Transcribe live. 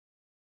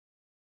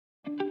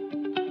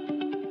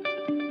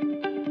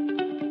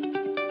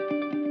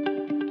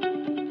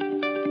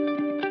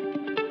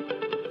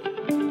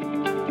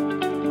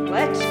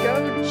Let's go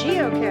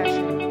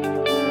geocaching.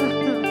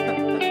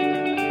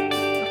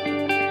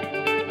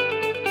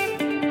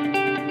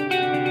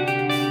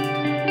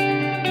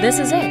 This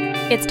is it.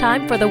 It's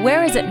time for the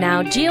Where Is It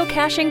Now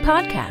Geocaching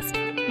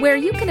podcast, where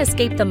you can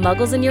escape the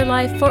muggles in your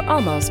life for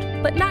almost,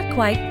 but not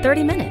quite,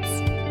 30 minutes.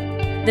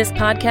 This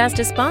podcast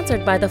is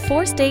sponsored by the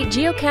 4-State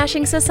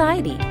Geocaching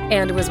Society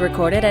and was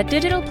recorded at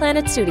Digital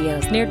Planet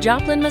Studios near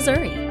Joplin,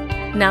 Missouri.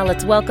 Now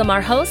let's welcome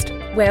our host,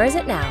 Where Is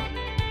It Now?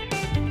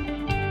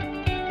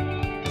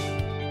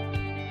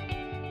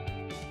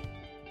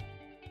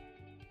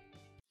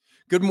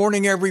 Good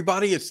morning,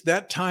 everybody. It's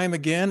that time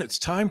again. It's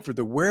time for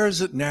the Where Is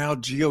It Now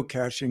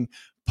Geocaching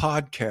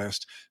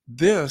podcast.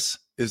 This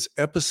is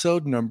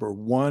episode number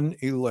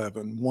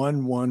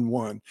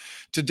 111.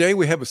 Today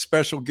we have a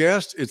special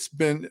guest. It's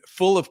been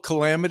full of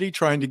calamity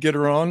trying to get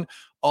her on.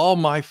 All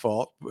my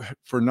fault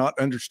for not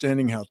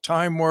understanding how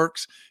time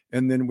works.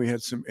 And then we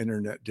had some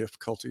internet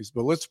difficulties.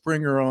 But let's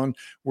bring her on.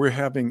 We're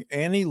having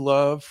Annie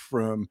Love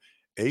from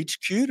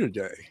HQ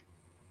today.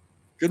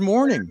 Good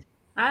morning.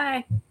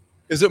 Hi.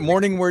 Is it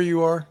morning where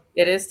you are?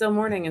 It is still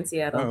morning in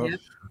Seattle. Oh,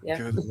 yeah.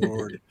 Good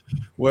Lord.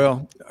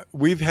 Well,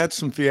 we've had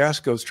some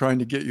fiascos trying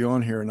to get you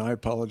on here, and I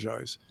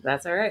apologize.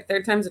 That's all right.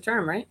 Third time's a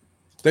charm, right?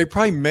 They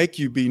probably make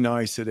you be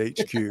nice at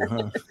HQ,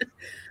 huh?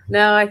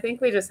 No, I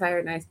think we just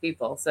hired nice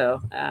people.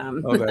 So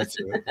Oh, that's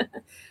it.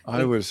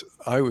 I was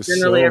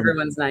generally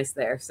everyone's nice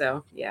there.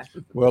 So yeah.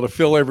 Well, to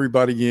fill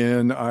everybody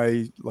in,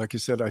 like I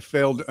said, I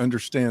failed to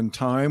understand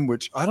time,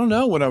 which I don't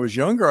know. When I was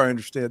younger, I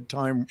understood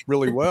time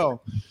really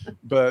well,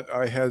 but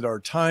I had our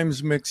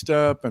times mixed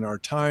up and our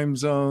time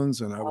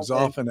zones, and I was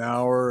off an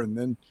hour and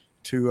then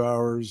 2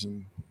 hours,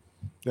 and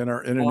then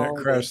our internet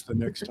crashed the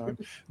next time.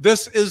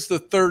 This is the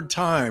third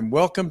time.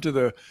 Welcome to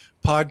the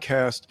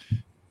podcast.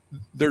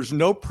 There's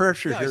no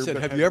pressure here. But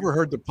have you ever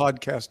heard the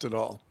podcast at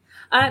all?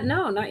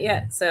 No, not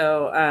yet.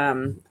 So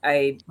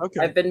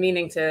I've been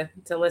meaning to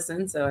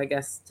listen. So I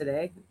guess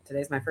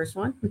today's my first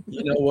one.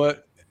 You know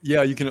what?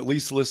 Yeah, you can at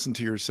least listen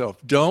to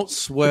yourself. Don't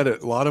sweat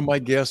it. A lot of my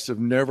guests have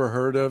never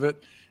heard of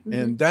it.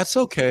 And that's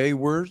okay.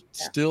 We're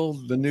still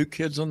the new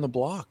kids on the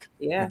block.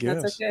 Yeah,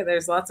 that's okay.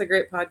 There's lots of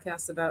great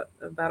podcasts about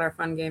our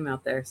fun game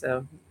out there.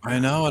 So I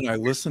know, and I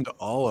listen to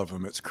all of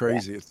them. It's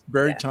crazy. It's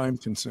very time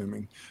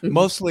consuming.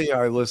 Mostly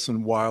I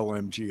listen while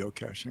I'm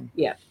geocaching.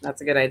 Yeah,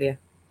 that's a good idea.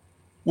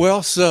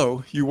 Well,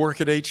 so you work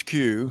at HQ.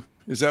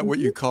 Is that what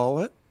you call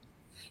it?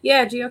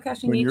 Yeah,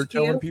 geocaching when HQ. You're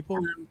telling people?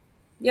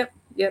 Yep,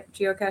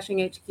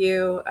 geocaching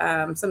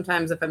HQ.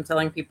 Sometimes if I'm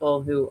telling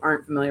people who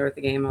aren't familiar with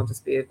the game, I'll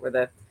just be where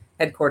the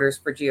headquarters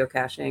for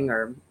geocaching,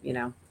 or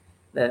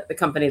the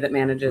company that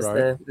manages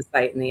the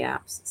site and the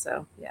apps.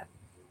 So yeah.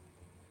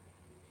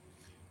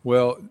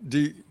 Well,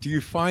 do you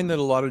find that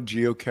a lot of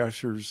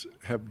geocachers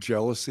have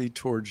jealousy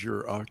towards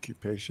your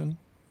occupation?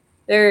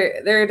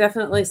 There are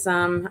definitely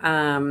some.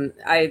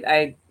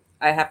 I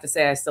have to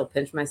say I still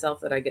pinch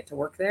myself that I get to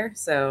work there.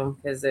 So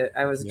because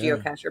I was a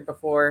geocacher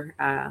before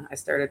I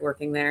started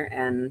working there,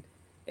 and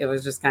it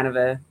was just kind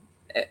of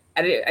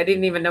I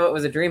didn't even know it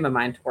was a dream of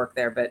mine to work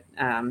there, but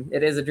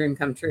it is a dream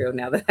come true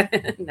now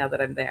that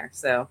I'm there.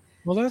 So,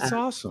 well, that's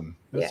awesome.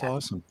 That's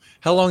awesome.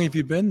 How long have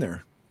you been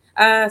there?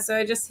 So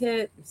I just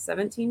hit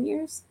 17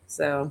 years.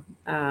 So,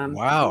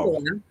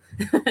 wow.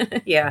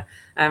 Yeah,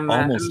 I'm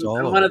one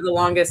of the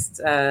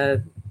longest,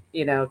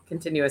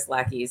 continuous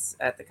lackeys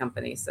at the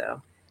company.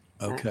 So,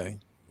 okay.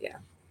 Yeah.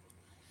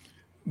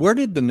 Where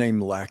did the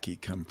name Lackey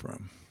come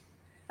from?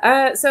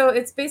 So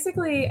it's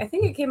basically, I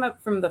think it came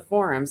up from the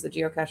forums, the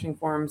geocaching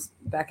forums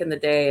back in the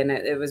day. And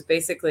it was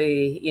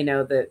basically,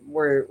 that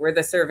we're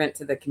the servant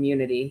to the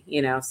community,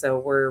 so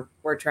we're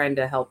trying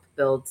to help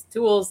build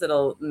tools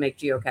that'll make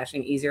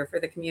geocaching easier for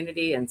the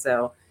community. And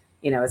so,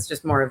 it's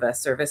just more of a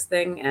service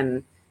thing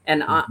and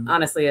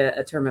honestly,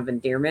 a term of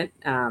endearment,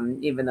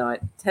 even though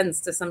it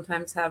tends to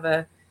sometimes have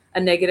a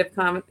negative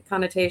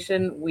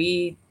connotation.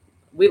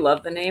 We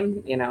love the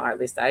name, or at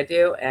least I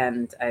do.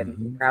 And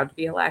I'm proud to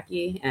be a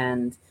Lackey.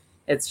 And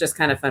it's just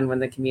kind of fun when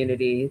the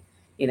community,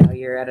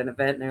 you're at an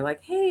event and they're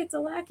like, hey, it's a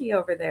Lackey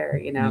over there,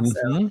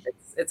 So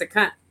it's a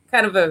kind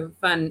of a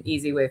fun,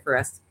 easy way for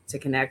us to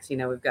connect.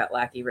 We've got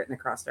Lackey written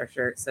across our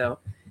shirt. So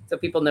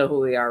people know who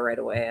we are right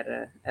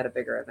away at a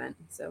bigger event.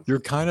 So you're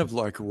kind of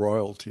like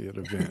royalty at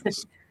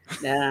events.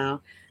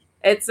 No,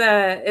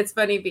 it's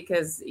funny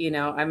because,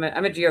 I'm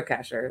a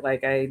geocacher.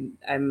 Like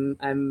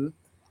I'm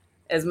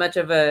as much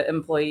of an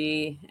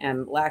employee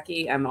and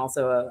Lackey, I'm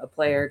also a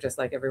player just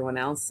like everyone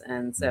else.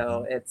 And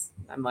so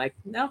I'm like,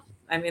 no,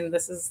 I mean,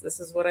 this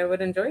is what I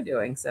would enjoy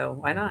doing. So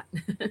why not?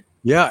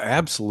 Yeah,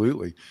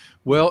 absolutely.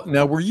 Well,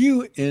 now were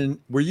you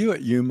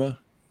at Yuma?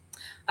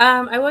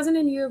 I wasn't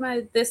in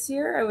Yuma this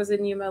year. I was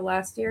in Yuma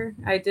last year.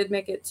 I did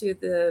make it to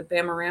the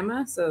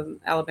Bamarama, so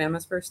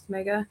Alabama's first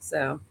mega.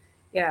 So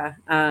yeah.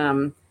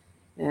 And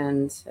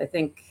I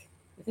think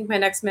my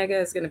next mega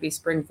is going to be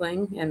Spring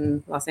Fling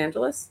in Los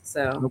Angeles.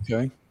 So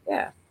okay.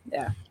 Yeah.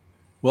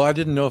 Well, I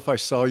didn't know if I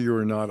saw you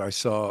or not. I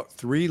saw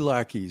three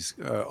lackeys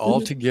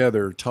all Mhm.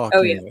 together Oh yeah.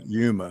 talking at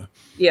Yuma,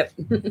 Yep.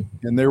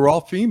 and they were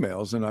all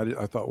females. And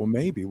I thought, well,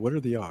 maybe, what are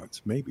the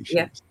odds? Maybe she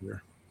Yeah. was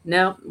there.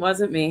 No,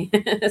 wasn't me.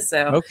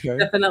 So Okay.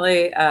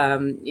 definitely, I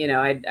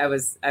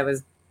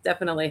was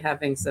definitely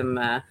having some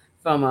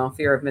FOMO,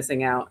 fear of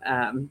missing out,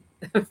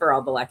 for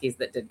all the lackeys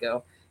that did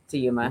go to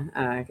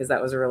Yuma, because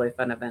that was a really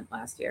fun event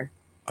last year.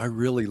 I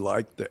really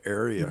liked the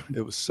area.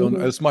 It was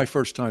Mhm. it's my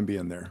first time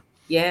being there.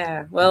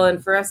 Yeah, well,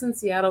 and for us in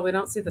Seattle, we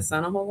don't see the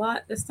sun a whole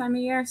lot this time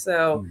of year.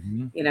 So,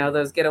 Mm-hmm.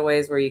 those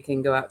getaways where you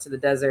can go out to the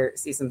desert,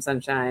 see some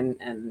sunshine,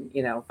 and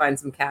find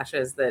some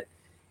caches that,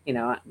 you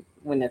know,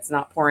 when it's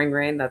not pouring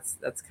rain, that's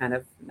kind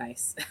of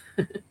nice.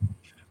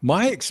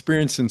 My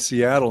experience in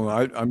Seattle,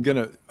 and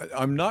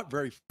I'm not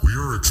very. We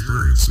are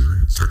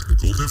experiencing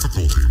technical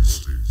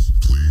difficulties.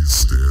 Please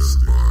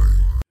stand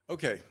by.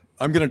 Okay,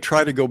 I'm going to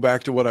try to go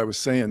back to what I was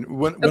saying.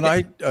 When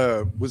Okay.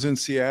 I was in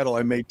Seattle,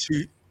 I made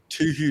two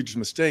huge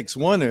mistakes.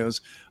 One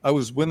is I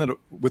was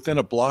within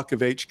a block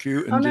of HQ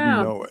Oh and didn't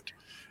no. know it,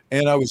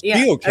 and I was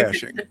Yeah. Okay.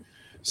 geocaching.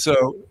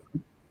 So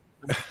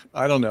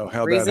I don't know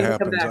how that Reason to come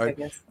happens. back, I I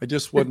guess. I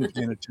just wasn't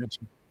paying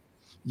attention.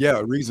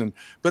 Yeah, reason.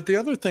 But the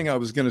other thing I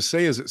was going to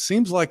say is it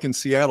seems like in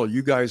Seattle,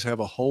 you guys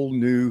have a whole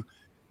new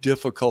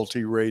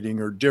difficulty rating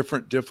or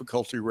different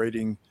difficulty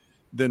rating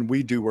than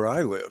we do where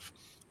I live,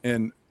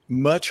 and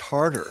much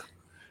harder.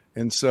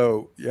 And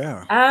so,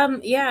 yeah,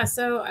 Yeah.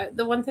 So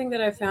the one thing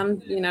that I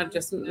found,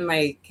 just in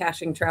my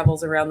caching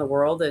travels around the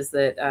world is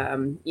that,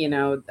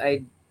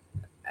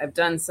 I've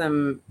done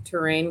some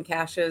terrain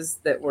caches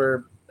that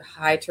were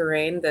high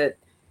terrain that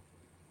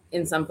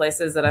in some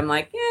places that I'm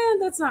like, yeah,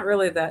 that's not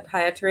really that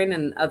high a terrain,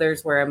 and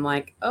others where I'm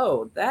like,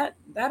 oh, that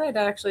I'd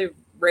actually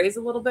raise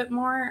a little bit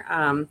more.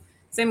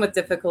 Same with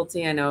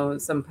difficulty. I know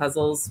some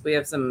puzzles. We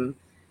have some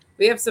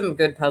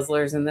good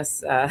puzzlers in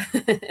this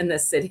in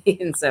this city,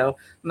 and so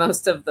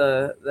most of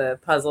the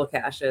puzzle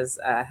caches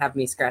have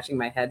me scratching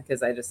my head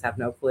because I just have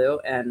no clue.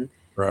 And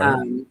right.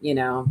 um, you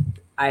know,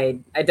 I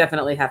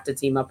definitely have to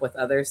team up with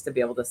others to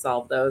be able to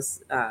solve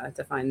those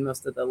to find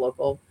most of the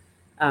local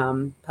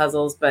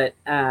puzzles. But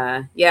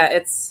yeah,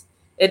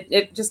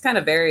 it just kind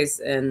of varies,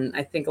 and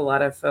I think a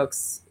lot of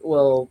folks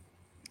will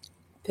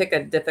pick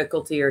a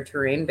difficulty or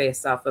terrain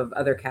based off of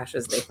other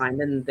caches they find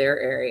in their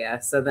area.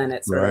 So then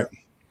it sort Right.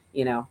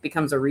 of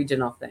becomes a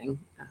regional thing.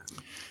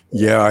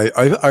 Yeah,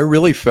 I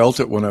really felt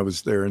it when I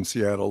was there in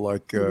Seattle.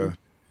 Mhm.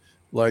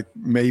 Like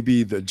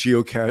maybe the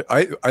geocache.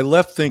 I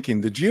left thinking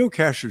the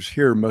geocachers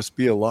here must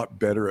be a lot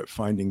better at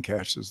finding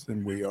caches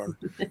than we are.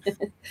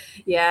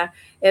 Yeah,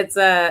 it's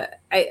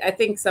I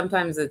think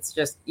sometimes it's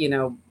just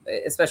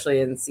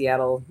especially in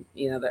Seattle,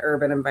 the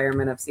urban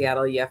environment of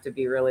Seattle, you have to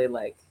be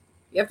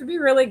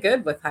really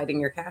good with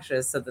hiding your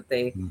caches so that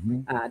they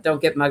Hmm.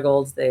 don't get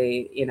muggled.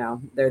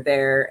 They're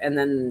there, and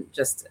then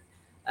just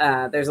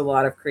there's a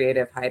lot of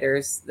creative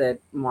hiders that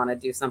want to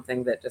do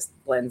something that just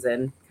blends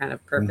in kind of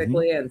Hmm.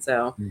 perfectly, and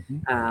so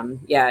Hmm.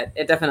 yeah,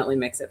 it definitely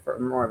makes it for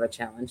more of a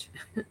challenge.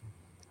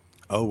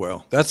 Oh,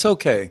 well, that's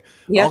okay.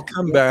 I'll Yep.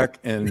 come back.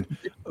 And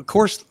of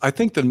course, I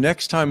think the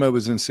next time I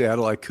was in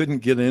Seattle, I couldn't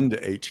get into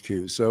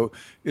HQ. So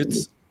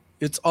it's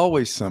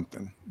always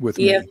something with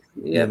Yep. me,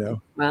 you Yep.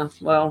 know?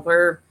 Well,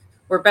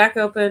 we're back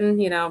open.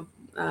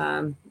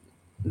 Um,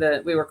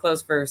 that we were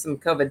closed for some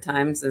COVID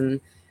times, and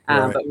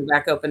Right. but we're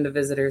back open to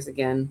visitors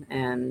again.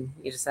 And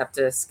you just have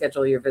to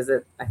schedule your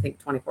visit, I think,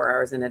 24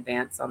 hours in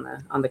advance on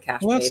the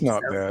cache Well, that's page.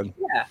 not So bad.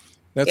 yeah,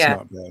 That's yeah,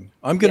 not bad.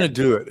 I'm going yeah, to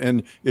do it.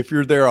 And if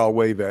you're there, I'll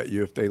wave at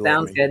you if they let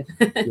sounds me. good.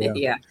 Yeah.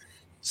 Yeah.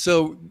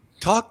 So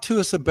talk to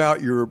us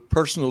about your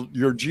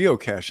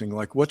geocaching.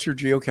 Like, what's your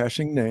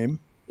geocaching name?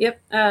 Yep.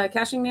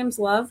 Caching name's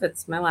Love.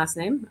 It's my last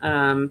name.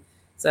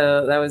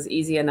 So that was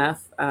easy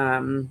enough.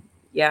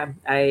 Yeah,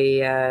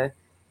 I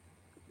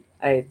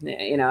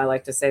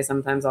like to say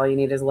sometimes all you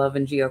need is love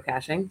and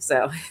geocaching.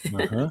 So,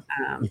 Uh-huh.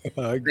 um,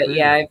 I but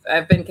yeah, agree.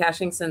 I've been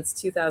caching since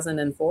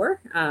 2004.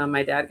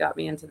 My dad got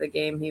me into the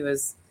game. He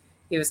was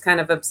kind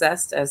of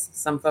obsessed, as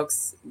some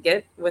folks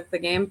get with the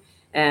game,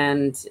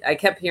 and I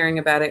kept hearing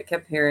about it,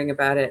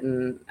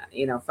 and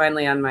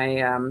finally on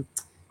my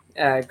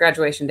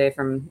graduation day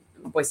from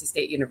Boise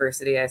State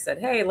University, I said,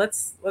 "Hey,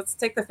 let's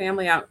take the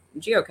family out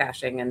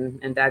geocaching,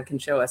 and Dad can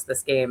show us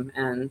this game."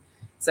 And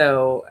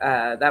so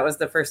that was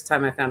the first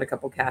time I found a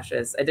couple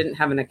caches. I didn't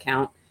have an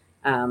account,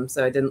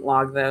 so I didn't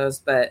log those.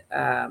 But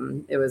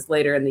it was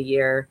later in the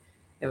year.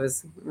 It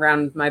was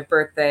around my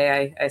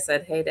birthday. I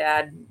said, "Hey,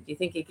 Dad, do you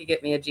think you could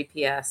get me a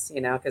GPS?"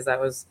 Because that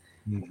was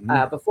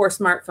Hmm. before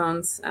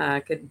smartphones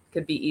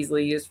could be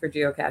easily used for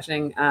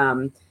geocaching.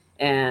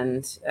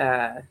 And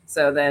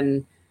so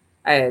then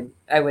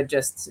I would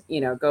just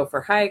go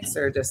for hikes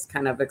or just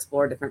kind of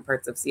explore different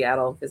parts of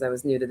Seattle because I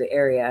was new to the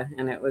area,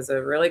 and it was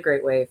a really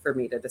great way for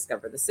me to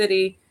discover the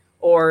city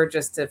or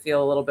just to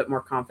feel a little bit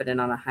more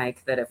confident on a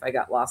hike that if I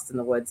got lost in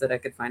the woods that I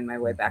could find my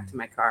way back to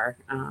my car.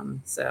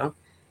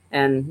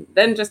 And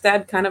then just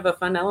add kind of a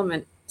fun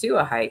element to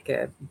a hike,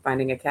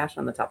 finding a cache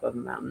on the top of a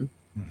mountain.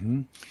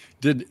 Hmm.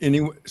 Did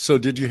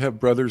you have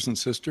brothers and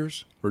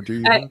sisters, or do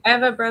you I, have? I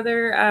have a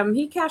brother.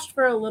 He cached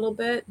for a little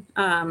bit.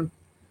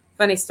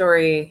 Funny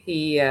story.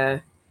 He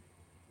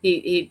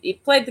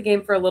played the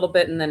game for a little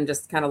bit and then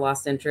just kind of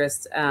lost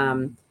interest.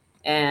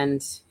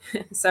 And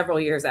several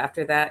years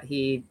after that,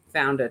 he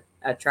found a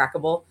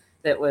trackable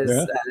that was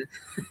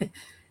Yeah.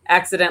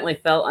 accidentally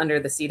fell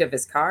under the seat of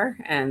his car,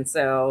 and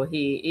so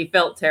he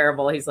felt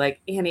terrible. He's like,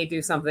 Annie,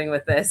 do something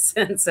with this.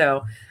 And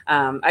so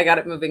I got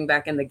it moving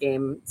back in the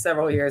game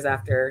several years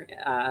after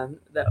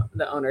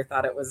the owner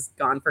thought it was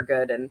gone for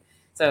good. And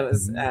so it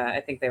was I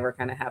think they were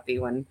kind of happy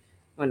when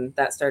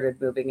that started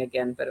moving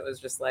again, but it was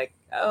just like,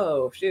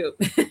 oh shoot,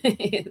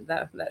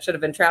 that should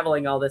have been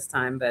traveling all this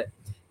time, but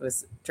it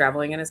was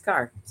traveling in his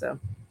car. So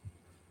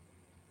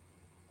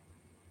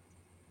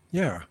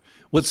Yeah.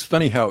 Well, it's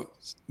funny how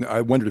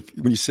I wondered if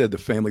when you said the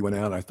family went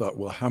out, I thought,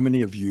 well, how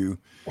many of you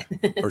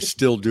are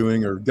still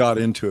doing or got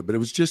into it? But it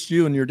was just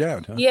you and your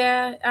dad, huh?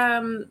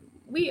 yeah,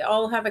 we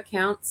all have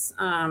accounts.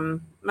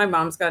 My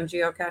mom's gone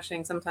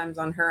geocaching sometimes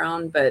on her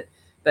own, but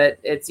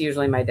it's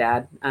usually my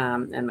dad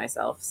and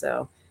myself.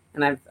 So,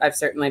 and I've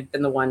certainly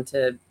been the one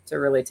to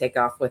really take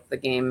off with the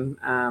game.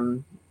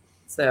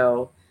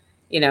 So,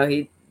 you know,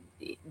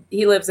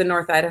 he lives in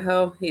North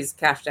Idaho. He's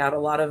cached out a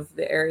lot of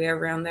the area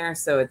around there,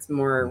 so it's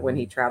more when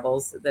he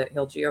travels that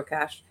he'll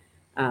geocache.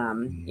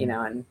 You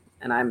know,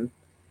 and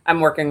I'm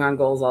working on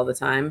goals all the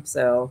time.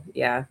 So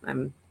yeah,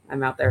 I'm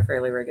out there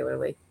fairly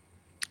regularly.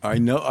 I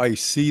know. I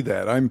see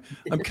that. I'm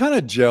kind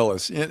of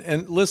jealous.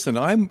 And listen,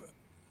 I'm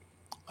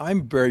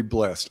very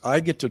blessed. I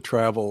get to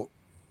travel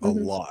a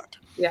Mhm. lot.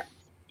 Yeah.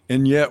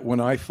 And yet when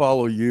I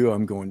follow you,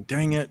 I'm going,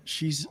 dang it,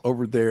 she's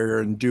over there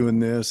and doing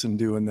this and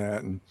doing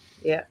that. And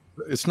Yeah.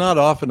 it's not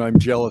often I'm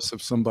jealous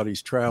of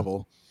somebody's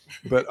travel,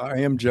 but I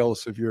am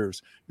jealous of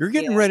yours. You're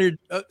getting Yeah. ready.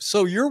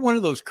 So you're one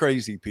of those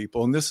crazy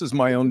people, and this is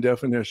my own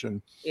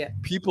definition. Yeah.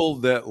 People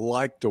that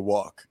like to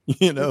walk,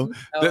 you know, Mhm.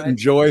 Oh, that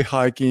enjoy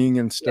hiking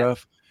and yeah.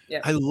 stuff.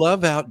 Yeah. I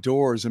love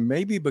outdoors, and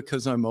maybe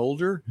because I'm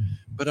older,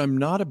 but I'm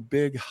not a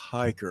big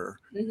hiker.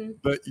 Hmm.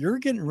 But you're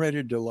getting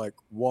ready to like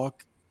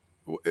walk.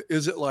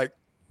 Is it like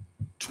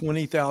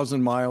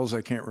 20,000 miles?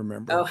 I can't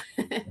remember. Oh,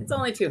 it's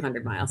only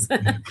 200 miles.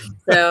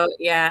 So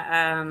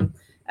yeah,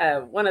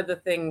 one of the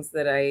things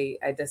that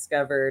I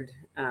discovered,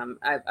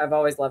 I've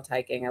always loved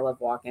hiking. I love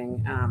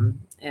walking,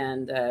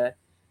 and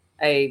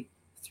I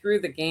through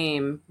the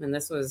game, and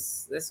this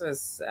was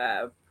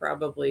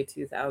probably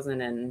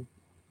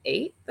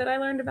 2008 that I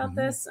learned about Mhm.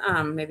 this,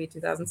 maybe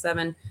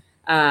 2007.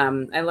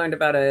 I learned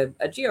about a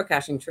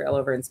geocaching trail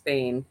over in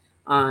Spain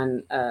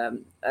on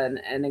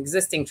an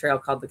existing trail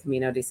called the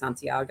Camino de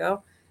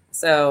Santiago.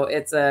 So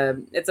it's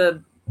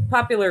a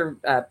popular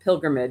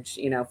pilgrimage,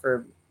 you know,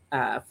 for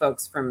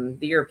folks from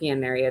the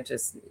European area.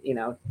 Just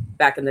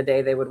back in the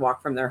day, they would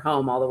walk from their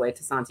home all the way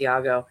to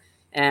Santiago,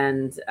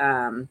 and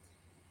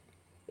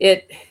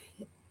it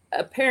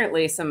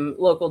apparently some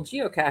local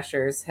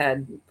geocachers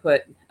had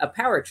put a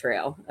power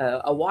trail,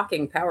 a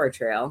walking power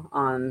trail,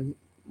 on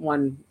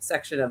one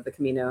section of the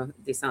Camino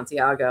de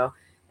Santiago,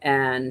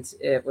 and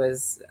it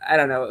was, I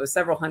don't know, it was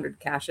several hundred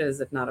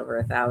caches, if not over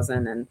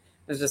 1,000, and it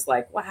was just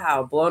like,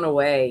 wow, blown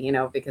away,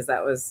 because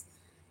that was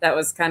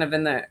kind of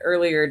in the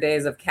earlier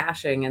days of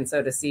caching, and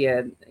so to see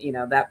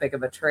that big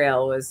of a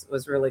trail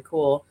was really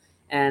cool.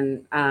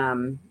 And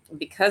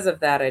because of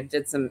that, I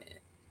did some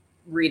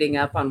reading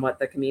up on what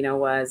the Camino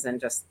was,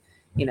 and just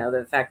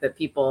the fact that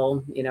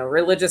people,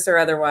 religious or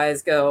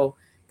otherwise, go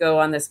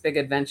on this big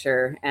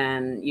adventure,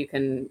 and you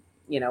can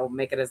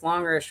make it as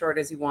long or as short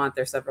as you want.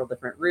 There's several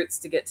different routes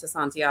to get to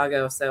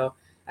Santiago, so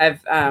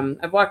I've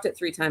walked it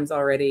 3 times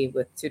already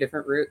with 2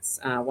 different routes.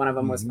 One of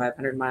them was Mhm.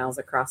 500 miles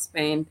across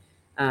Spain,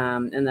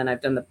 and then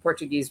I've done the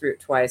Portuguese route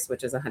twice,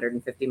 which is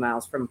 150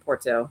 miles from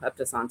Porto up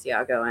to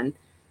Santiago.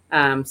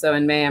 And so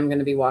in May, I'm going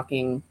to be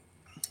walking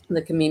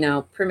the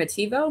Camino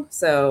Primitivo.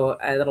 So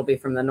that'll be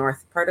from the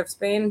north part of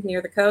Spain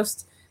near the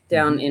coast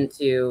down Mhm.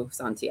 into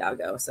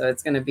Santiago. So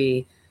it's going to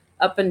be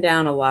up and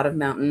down a lot of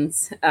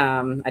mountains.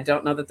 I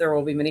don't know that there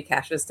will be many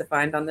caches to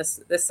find on this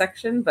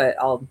section, but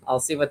I'll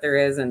see what there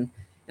is, and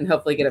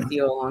hopefully get a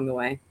few along the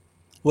way.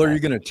 Well, are But you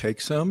going to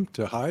take some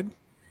to hide?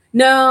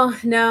 no,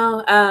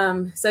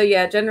 no. So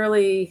yeah,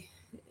 generally,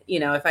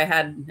 if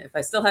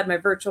I still had my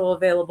virtual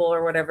available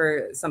or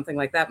whatever, something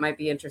like that might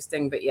be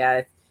interesting. But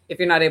yeah, if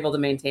you're not able to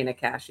maintain a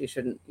cache, you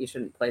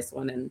shouldn't place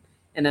one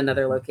in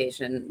another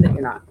location that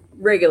you're not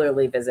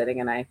regularly visiting.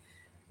 And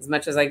as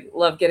much as I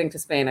love getting to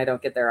Spain, I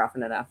don't get there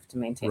often enough to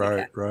maintain a Right,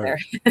 cache right.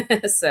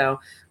 there. So,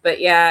 but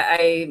yeah,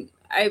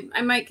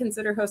 I might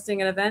consider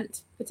hosting an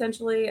event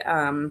potentially.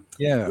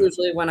 Yeah.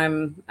 Usually when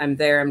I'm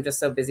there, I'm just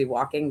so busy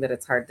walking that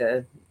it's hard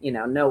to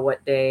know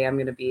what day I'm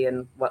going to be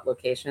in what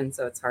location,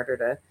 so it's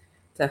harder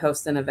to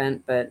host an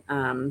event. But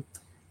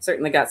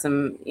certainly got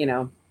some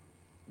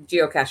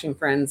geocaching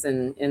friends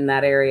in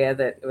that area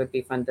that it would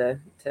be fun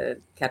to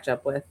catch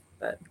up with.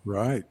 But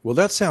Right. Well,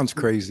 that sounds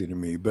crazy to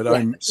me, but yeah,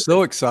 I'm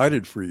so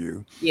excited for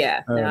you.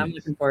 yeah, no, I'm Um,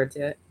 looking forward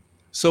to it.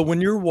 so when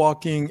you're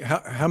walking,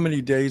 how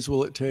many days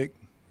will it take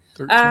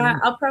 13?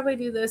 I'll probably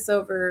do this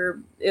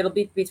it'll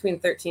be between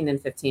 13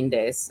 and 15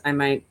 days. I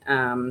might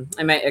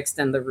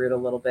extend the route a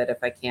little bit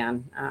if I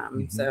can.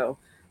 So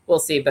we'll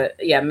see, but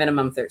yeah,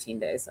 minimum 13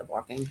 days of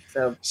walking.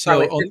 So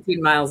probably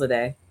 15 miles a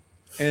day.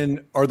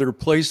 And are there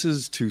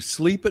places to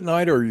sleep at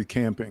night, or are you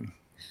camping?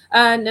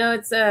 No,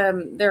 it's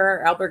there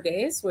are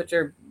albergues, which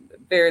are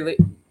very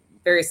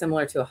very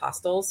similar to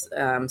hostels.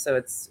 So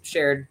it's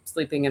shared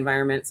sleeping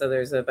environment. So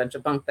there's a bunch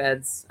of bunk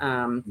beds.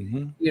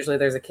 Usually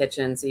there's a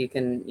kitchen, so you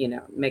can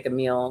make a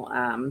meal.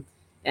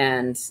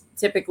 And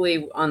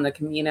typically on the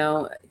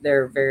Camino,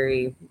 they're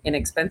very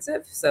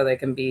inexpensive, so they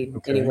can be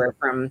anywhere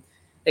from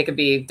they could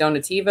be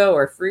donativo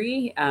or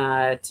free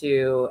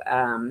to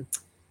 5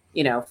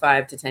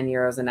 to 10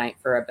 euros a night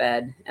for a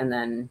bed, and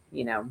then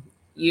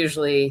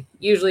usually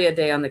a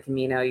day on the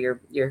Camino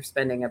you're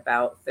spending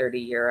about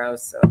 30 euros,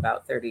 so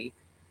about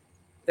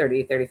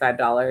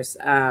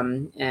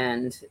 $35,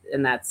 and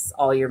that's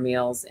all your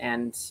meals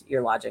and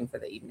your lodging for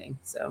the evening.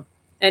 So,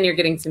 and you're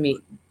getting to meet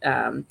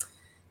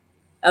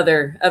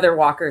other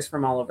walkers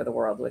from all over the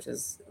world, which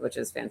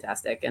is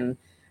fantastic. And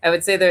I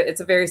would say that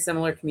it's a very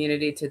similar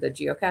community to the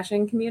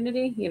geocaching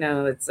community.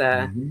 It's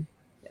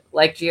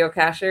like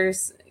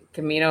geocachers,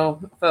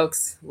 Camino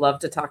folks love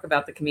to talk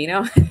about the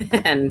Camino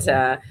and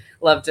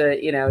love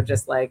to,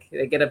 just like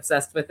they get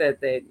obsessed with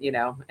it. They,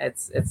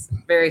 it's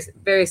very,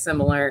 very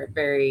similar,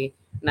 very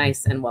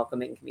nice and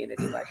welcoming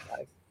community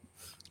likewise.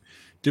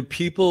 Do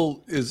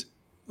people is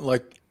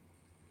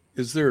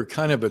there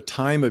kind of a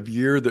time of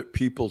year that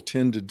people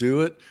tend to do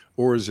it,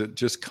 or is it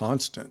just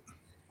constant?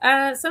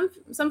 Some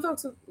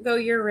folks go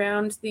year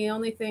round. The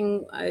only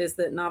thing is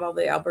that not all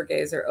the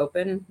albergues are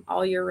open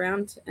all year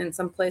round in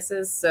some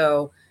places.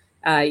 So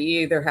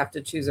you either have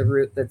to choose a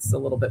route that's a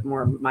little bit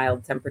more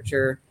mild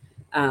temperature,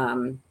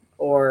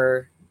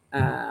 or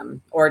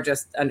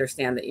just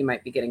understand that you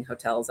might be getting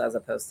hotels as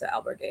opposed to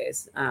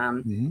albergues.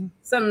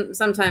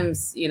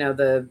 Sometimes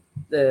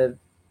the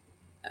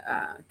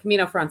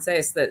Camino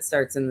Frances that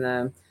starts in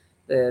the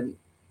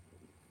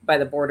by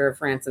the border of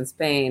France and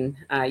Spain,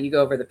 you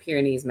go over the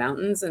Pyrenees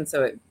Mountains, and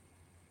so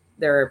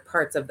there are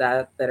parts of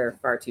that are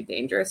far too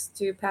dangerous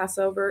to pass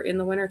over in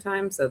the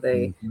wintertime. So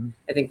I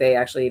think they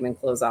actually even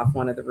close off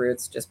one of the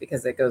routes just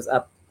because it goes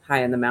up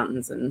high in the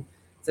mountains, and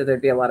so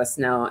there'd be a lot of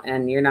snow,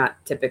 and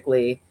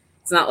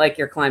it's not like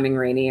you're climbing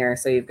Rainier,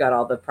 so you've got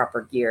all the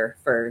proper gear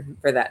for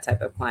that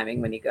type of climbing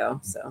when you go.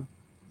 So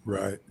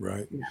right.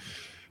 Yeah.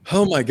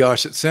 Oh my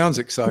gosh, it sounds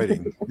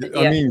exciting. Yeah.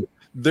 I mean,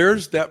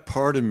 there's that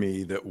part of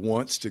me that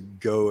wants to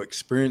go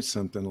experience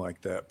something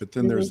like that, but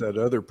then there's that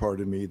other part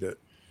of me that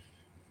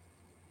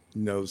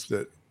knows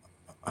that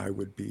I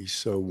would be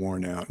so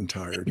worn out and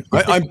tired.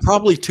 I'm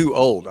probably too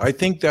old. I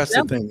think that's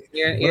the thing.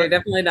 You're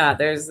definitely not.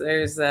 There's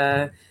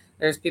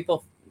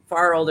people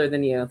far older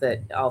than you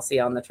that I'll see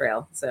on the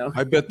trail. So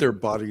I bet their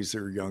bodies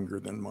are younger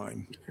than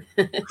mine.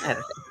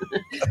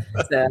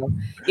 So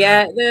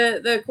yeah,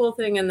 the cool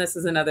thing, and this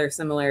is another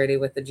similarity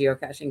with the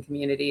geocaching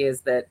community,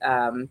 is that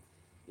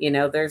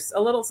there's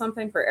a little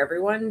something for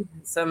everyone.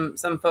 Some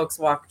folks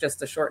walk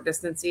just a short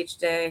distance each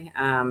day.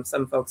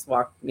 Some folks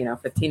walk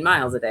 15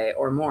 miles a day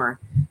or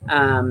more.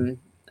 I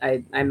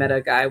met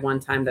a guy one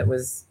time that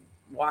was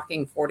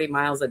walking 40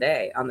 miles a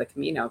day on the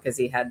Camino because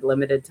he had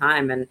limited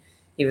time, and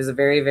he was a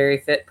very, very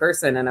fit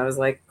person. And I was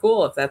like,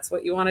 cool, if that's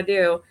what you want to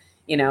do.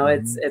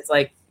 It's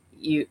like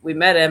we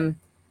met him,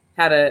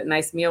 had a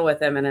nice meal with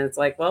him, and it's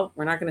like, well,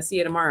 we're not going to see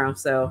you tomorrow,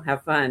 so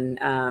have fun.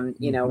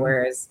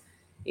 Whereas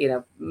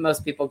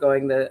most people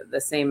going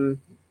the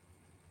same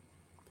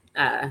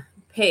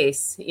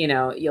pace,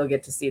 you'll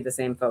get to see the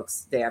same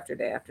folks day after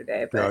day after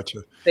day.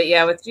 Gotcha. But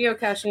yeah, with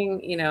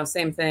geocaching,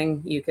 same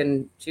thing. You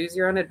can choose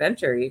your own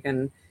adventure. You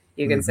can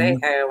say,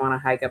 hey, I want to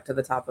hike up to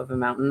the top of a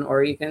mountain,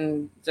 or you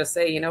can just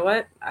say, you know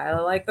what, I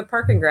like the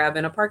park and grab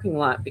in a parking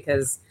lot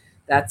because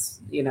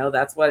that's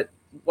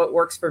what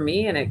works for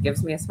me, and it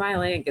gives me a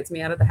smiley and gets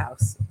me out of the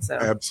house. So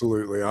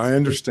absolutely, I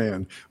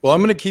understand. Well, I'm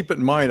going to keep it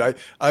in mind.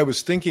 I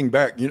was thinking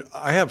back.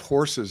 I have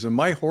horses, and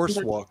my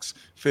horse walks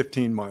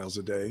 15 miles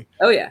a day.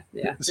 Oh yeah.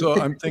 So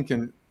I'm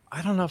thinking,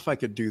 I don't know if I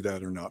could do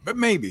that or not, but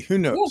maybe. Who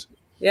knows?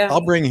 Yeah.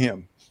 I'll bring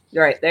him.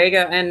 Right, there you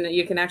go, and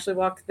you can actually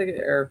walk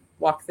the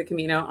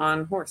Camino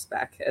on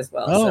horseback as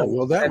well. Oh, so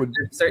well, I've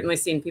certainly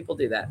seen people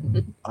do that.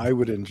 I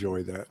would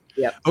enjoy that.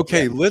 Yeah.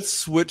 Okay, let's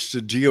switch to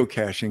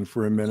geocaching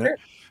for a minute. Sure.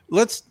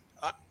 Let's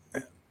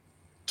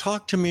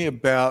talk to me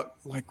about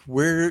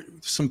where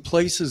some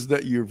places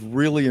that you've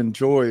really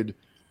enjoyed,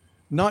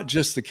 not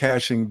just the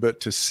caching, but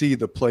to see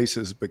the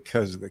places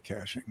because of the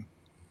caching.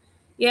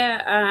 Yeah,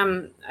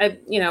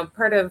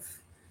 part of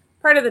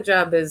the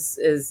job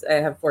is I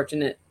have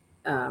fortunate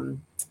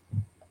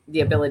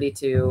the ability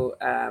to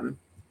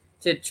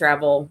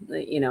travel.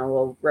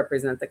 We'll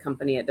represent the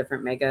company at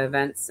different mega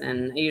events,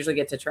 and I usually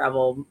get to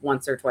travel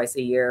once or twice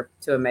a year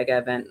to a mega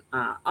event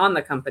on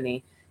the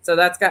company. So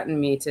that's gotten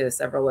me to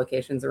several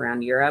locations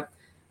around Europe.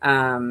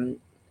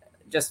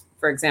 Just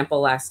for example,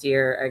 last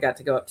year I got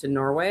to go up to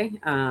Norway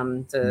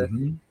to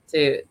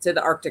to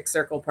the Arctic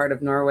Circle part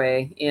of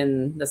Norway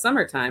in the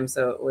summertime.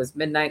 So it was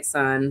midnight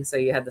sun. So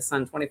you had the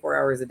sun 24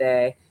 hours a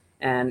day.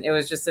 And it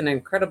was just an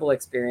incredible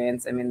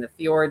experience. I mean, the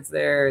fjords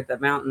there, the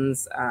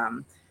mountains,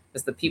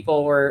 just the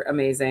people were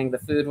amazing. The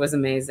food was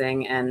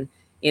amazing. And,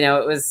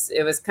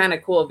 it was kind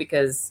of cool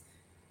because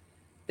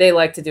they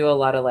like to do a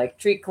lot of like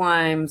tree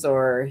climbs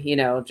or,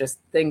 just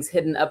things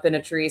hidden up in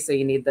a tree. So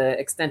you need the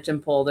extension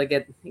pole to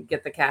get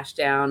the cache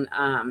down.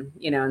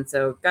 And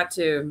so got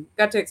to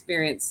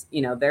experience,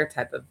 their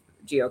type of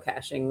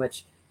geocaching,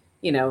 which,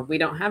 we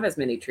don't have as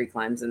many tree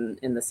climbs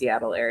in the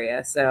Seattle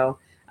area. So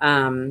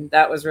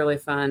that was really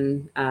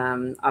fun.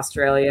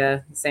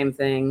 Australia, same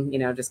thing,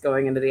 just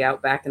going into the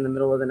outback in the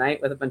middle of the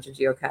night with a bunch of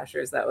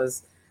geocachers. That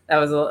was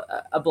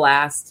a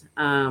blast.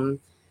 I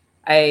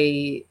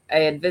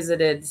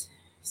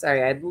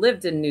had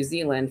lived in New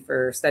Zealand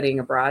for studying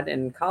abroad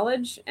in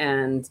college,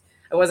 and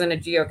I wasn't a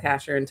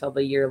geocacher until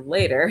the year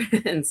later.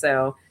 And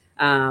so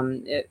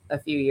a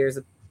few years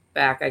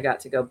back, I got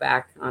to go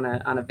back on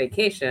a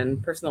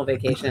vacation, personal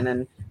vacation,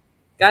 and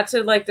got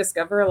to like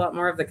discover a lot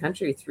more of the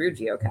country through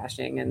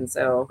geocaching. And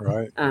so,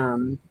 Right.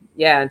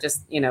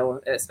 just,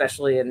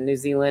 especially in New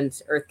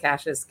Zealand, earth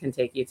caches can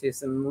take you to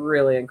some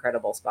really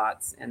incredible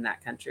spots in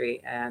that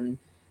country. And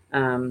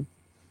so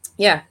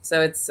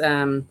it's,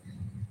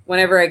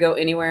 whenever I go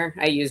anywhere,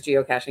 I use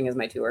geocaching as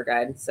my tour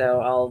guide.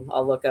 So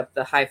I'll look up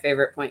the high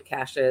favorite point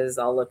caches.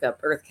 I'll look up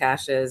earth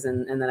caches,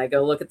 and then I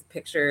go look at the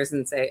pictures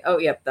and say, oh,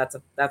 yep, that's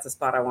a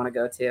spot I want to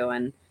go to.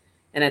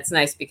 And it's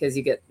nice because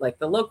you get like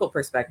the local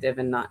perspective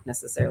and not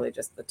necessarily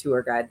just the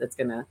tour guide that's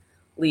going to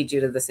lead you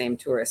to the same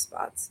tourist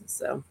spots.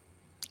 So.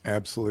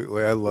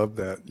 Absolutely. I love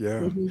that.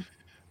 Yeah. Mm-hmm.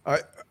 I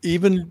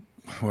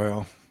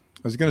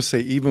was going to say,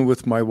 even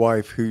with my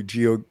wife who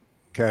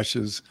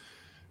geocaches,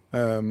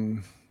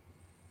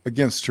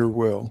 against her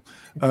will,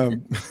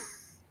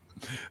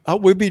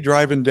 we'd be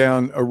driving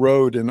down a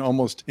road in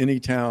almost any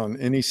town,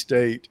 any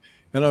state,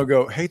 and I'll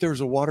go, hey,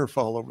 there's a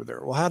waterfall over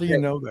there. Well, how do you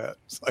know that?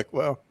 It's like,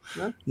 well,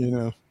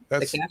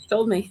 that's the cache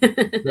told me.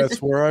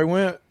 that's where I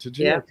went to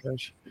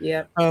geocache.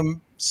 Yeah.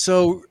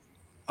 So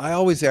I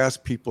always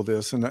ask people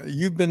this, and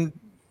you've been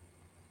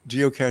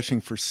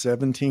geocaching for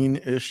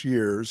 17-ish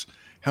years.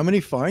 How many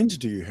finds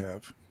do you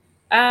have?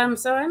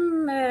 So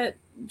I'm at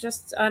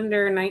just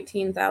under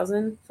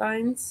 19,000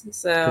 finds.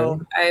 So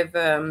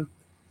Okay.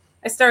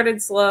 I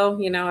started slow.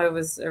 I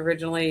was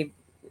originally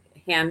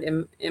hand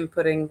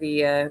inputting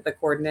the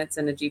coordinates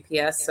in a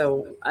GPS.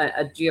 So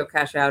a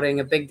geocache outing,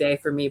 a big day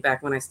for me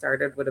back when I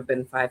started, would have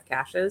been 5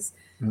 caches.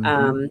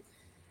 Mm-hmm.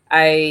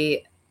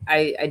 I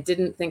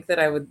didn't think that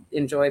I would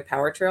enjoy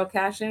power trail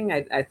caching.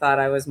 I thought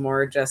I was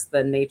more just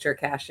the nature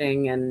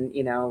caching and,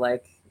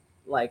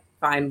 like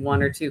find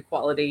 1 or 2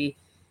 quality,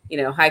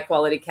 high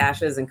quality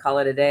caches and call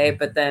it a day.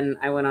 But then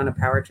I went on a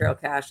power trail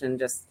cache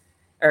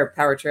or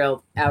power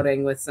trail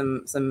outing with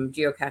some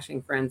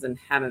geocaching friends and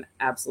had an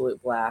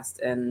absolute blast.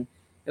 And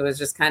it was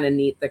just kind of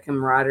neat, the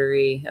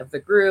camaraderie of the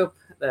group,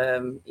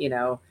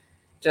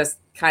 just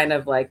kind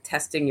of like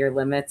testing your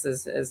limits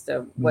as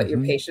to what your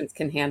patience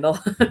can handle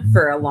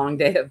for a long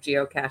day of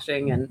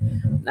geocaching.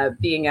 And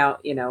being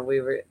out,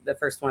 the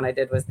first one I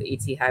did was the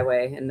ET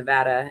Highway in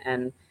Nevada,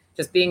 and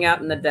just being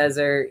out in the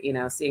desert,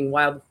 seeing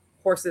wild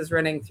horses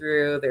running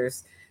through.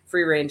 There's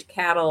free range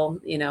cattle,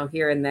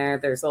 here and there.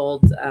 There's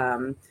old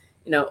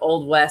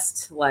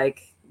West,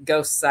 like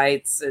ghost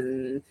sites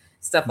and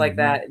stuff like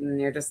that. And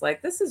you're just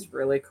like, this is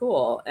really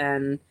cool.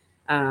 And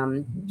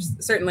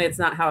certainly it's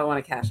not how I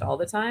want to cache all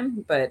the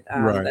time, but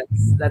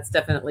that's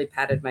definitely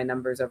padded my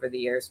numbers over the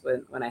years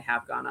when I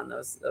have gone on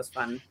those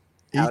fun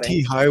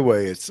outings. ET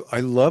Highway,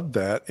 I love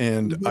that.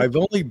 And I've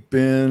only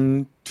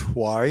been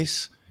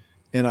twice,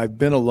 and I've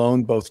been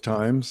alone both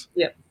times.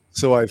 Yep.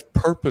 So I've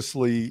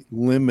purposely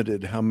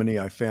limited how many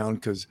I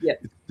found because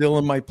it's still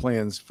in my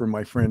plans for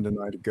my friend and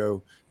I to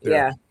go there.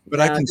 Yeah.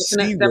 But I can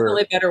see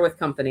definitely better with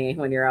company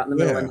when you're out in the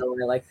middle of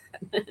nowhere like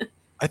that.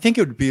 I think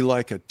it would be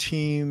like a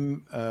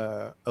team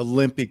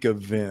Olympic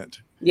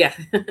event. Yeah.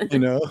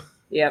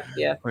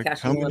 Yep. Like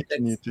how many Olympics.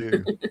 can you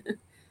do?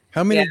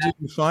 How many did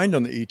you find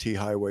on the ET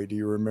Highway? Do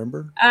you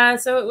remember?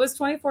 So it was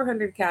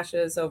 2,400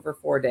 caches over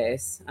 4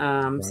 days.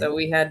 So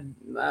we had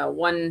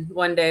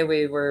one day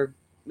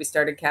we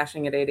started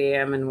caching at 8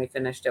 a.m. and we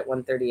finished at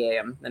 1:30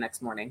 a.m. the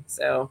next morning.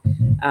 So,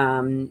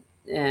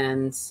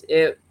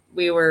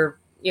 we were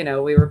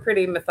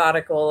pretty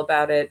methodical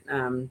about it.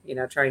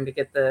 Trying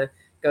to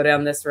go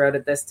down this road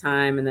at this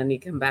time, and then you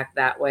come back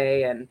that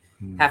way and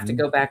have to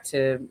go back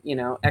to,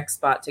 X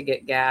spot to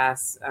get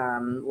gas.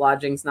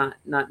 Lodging's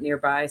not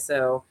nearby.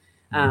 So,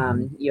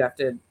 you have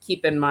to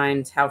keep in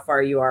mind how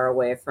far you are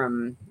away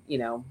from,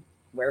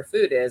 where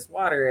food is,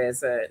 water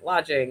is,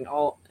 lodging,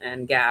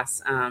 and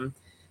gas.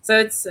 So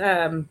it's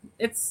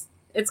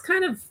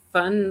kind of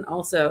fun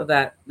also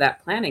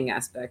that planning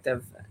aspect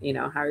of,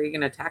 how are you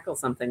going to tackle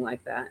something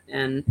like that?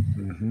 And,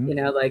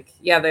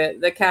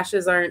 the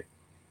caches aren't,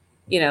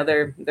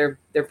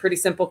 they're pretty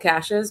simple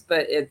caches,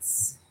 but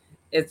it's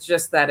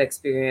just that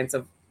experience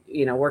of,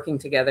 working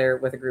together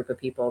with a group of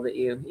people that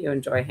you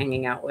enjoy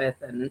hanging out with.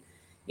 And,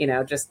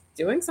 just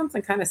doing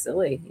something kind of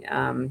silly.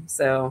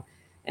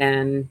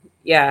 And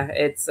yeah,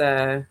 it's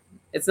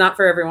not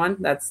for everyone.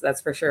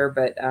 That's for sure.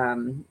 But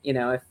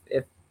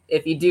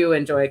if you do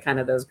enjoy kind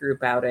of those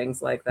group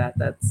outings like that,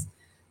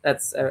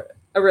 that's a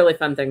really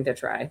fun thing to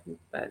try.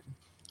 But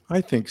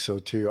I think so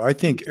too. I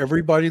think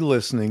everybody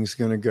listening is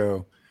going to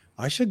go,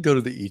 I should go to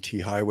the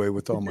ET highway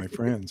with all my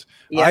friends.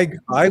 yeah.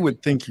 I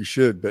would think you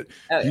should, but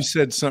Oh, you yeah.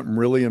 said something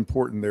really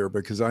important there,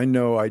 because I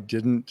know I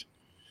didn't.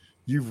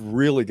 You've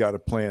really got to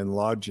plan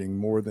lodging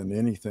more than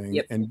anything,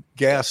 Yep. and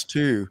gas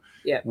too.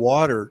 Yep.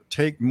 Water,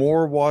 take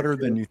more water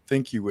than you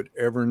think you would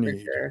ever For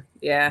need. sure.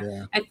 Yeah.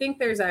 Yeah. I think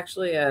there's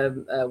actually a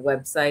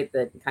website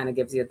that kind of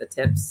gives you the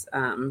tips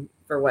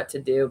for what to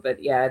do.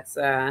 But yeah, it's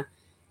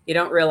you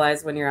don't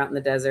realize when you're out in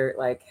the desert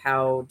like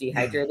how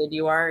dehydrated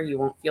you are. You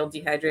won't feel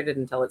dehydrated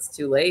until it's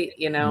too late,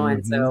 and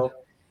Mhm. so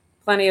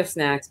plenty of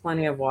snacks,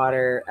 plenty of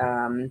water.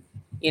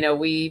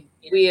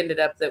 We ended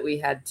up that we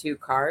had 2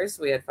 cars.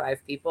 We had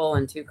 5 people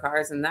and 2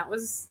 cars, and that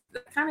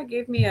kind of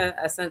gave me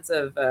a sense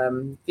of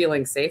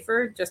feeling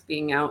safer, just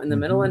being out in the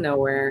middle of Mhm.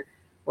 nowhere,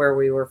 where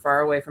we were far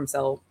away from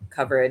cell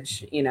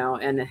coverage.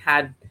 And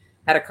had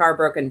a car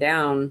broken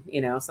down.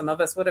 Some of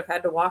us would have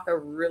had to walk a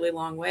really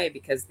long way,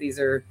 because these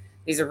are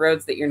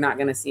roads that you're not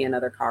going to see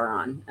another car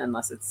on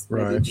unless it's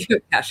maybe Right.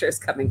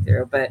 geocachers coming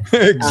through. But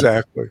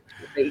Exactly.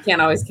 but you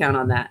can't always count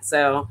on that.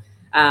 So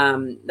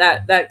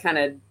that kind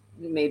of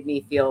made me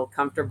feel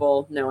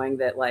comfortable knowing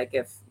that, like,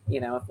 if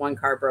one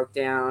car broke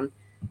down,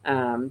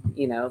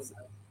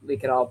 we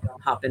could all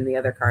hop in the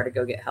other car to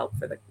go get help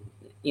for the,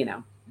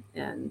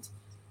 and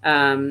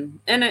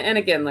and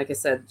again, like I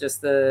said,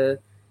 just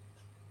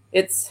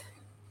it's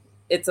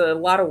it's a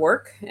lot of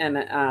work and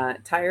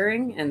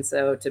tiring, and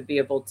so to be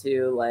able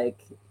to, like,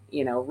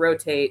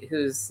 rotate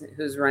who's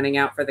running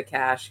out for the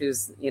cache,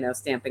 who's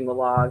stamping the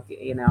log,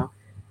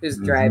 who's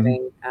Mhm.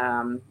 driving,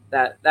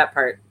 that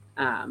part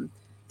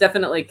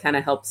definitely kind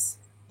of helps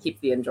keep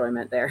the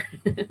enjoyment there.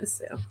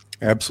 So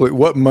Absolutely.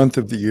 What month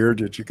of the year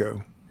did you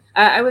go?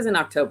 I was in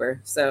October,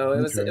 so it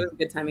Okay. was a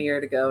good time of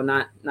year to go,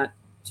 not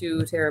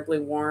too terribly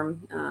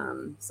warm,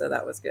 so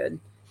that was good.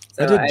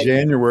 I So did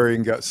January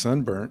and got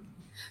sunburnt.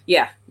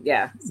 yeah,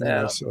 Yeah,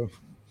 so so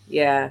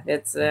yeah,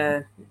 it's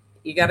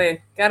you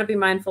gotta be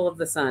mindful of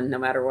the sun no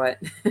matter what,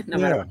 no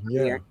matter yeah, what time of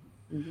yeah. year.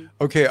 Hmm.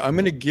 Okay, I'm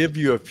going to give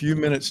you a few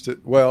minutes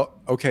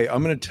okay,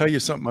 I'm going to tell you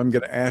something I'm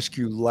going to ask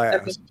you Okay.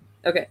 last,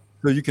 Okay.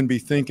 so you can be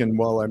thinking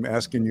while I'm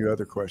asking you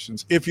other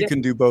questions, if you Yep.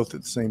 can do both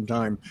at the same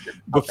time.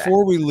 I'll try.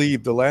 Before we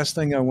leave, the last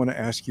thing I want to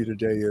ask you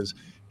today is,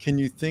 can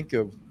you think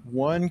of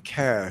one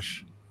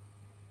cache,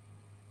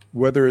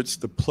 whether it's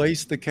the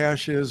place the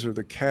cache is or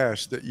the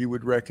cache, that you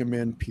would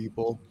recommend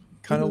people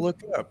kind of Hmm.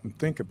 look up and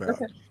think about?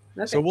 Okay.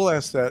 So Okay. we'll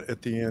ask that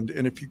at the end.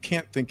 And if you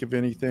can't think of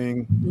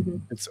anything, Hmm.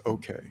 it's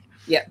okay.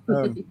 Yeah.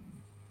 Um,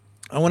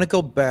 I want to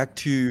go back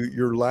to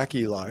your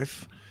Lackey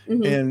life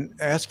Hmm. and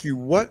ask you,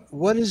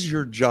 what is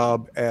your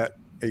job at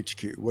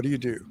HQ? What do you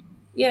do?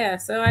 Yeah.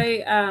 So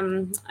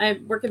I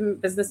work in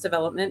business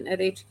development at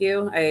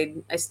HQ.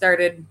 I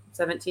started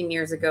 17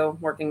 years ago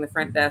working the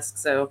front desk.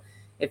 So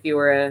if you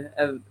were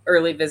a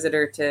early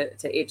visitor to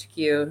HQ,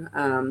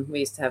 we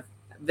used to have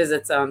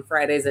visits on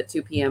Fridays at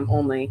 2 p.m.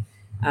 only.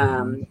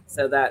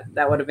 So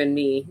that would have been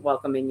me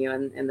welcoming you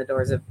in the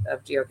doors of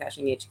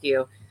Geocaching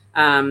HQ.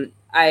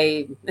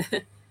 I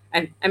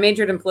I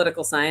majored in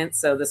political science,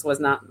 so this was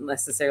not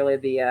necessarily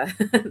the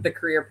the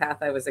career path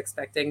I was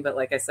expecting. But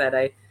like I said,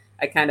 I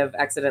kind of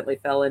accidentally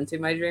fell into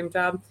my dream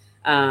job,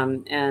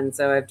 and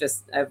so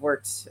I've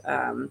worked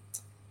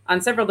on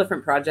several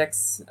different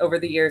projects over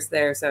the years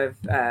there. So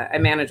I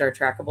manage our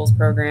trackables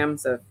program.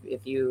 So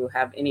if you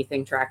have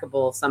anything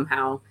trackable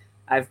somehow,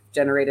 I've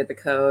generated the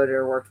code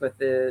or worked with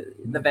the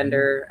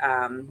vendor.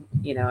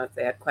 If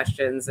they had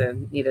questions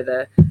and needed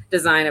a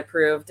design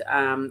approved.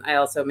 I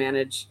also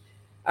manage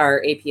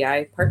our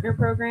API partner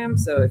program.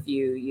 So if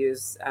you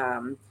use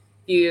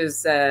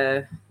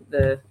the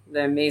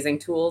amazing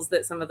tools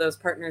that some of those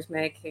partners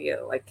make,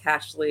 like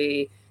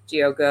Cachly,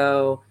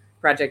 GeoGo,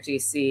 Project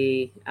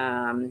GC,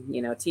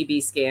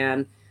 TB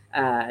Scan,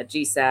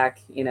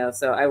 GSAC,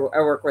 so I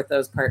work with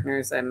those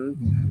partners. I'm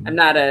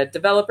not a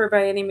developer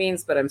by any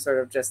means, but I'm sort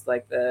of just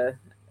like the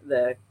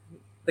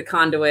the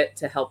conduit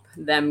to help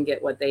them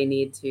get what they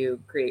need to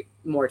create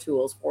more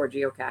tools for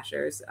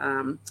geocachers.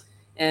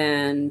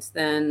 And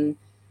then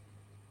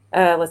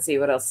let's see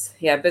what else.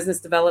 Yeah, business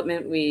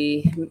development.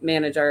 We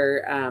manage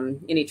our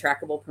any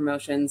trackable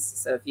promotions.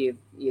 So if you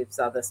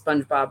saw the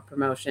SpongeBob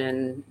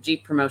promotion,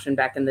 Jeep promotion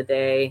back in the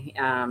day,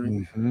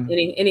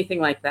 Mhm. anything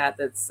like that.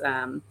 That's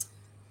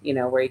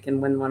where you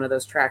can win one of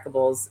those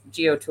trackables,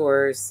 geo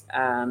tours,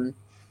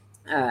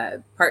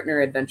 partner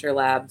adventure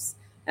labs,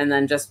 and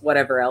then just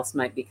whatever else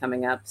might be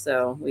coming up.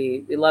 So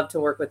we love to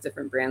work with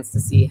different brands to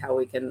see how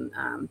we can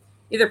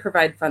either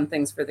provide fun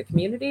things for the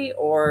community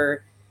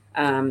or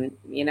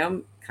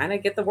kind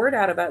of get the word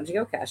out about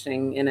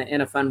geocaching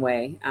in a fun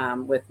way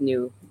with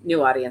new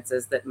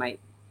audiences that might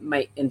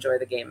enjoy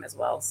the game as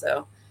well.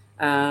 So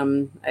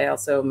I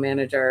also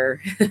manage our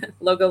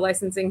logo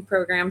licensing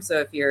program. So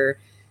if you're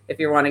if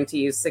you're wanting to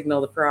use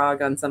Signal the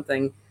Frog on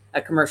something,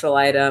 a commercial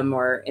item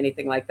or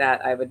anything like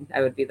that, I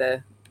would be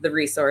the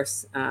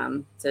resource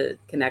to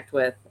connect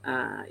with.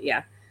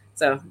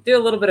 So do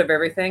a little bit of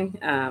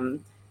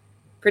everything.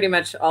 Pretty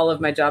much all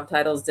of my job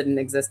titles didn't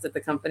exist at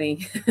the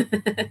company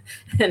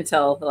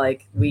until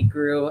like we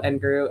grew and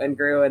grew and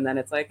grew. And then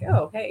it's like,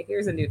 oh, hey,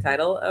 here's a new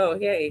title. Oh,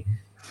 hey,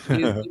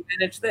 you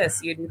manage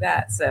this, you do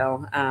that.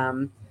 So,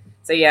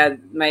 yeah,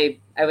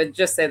 I would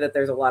just say that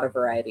there's a lot of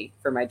variety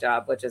for my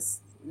job, which is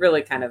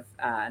really kind of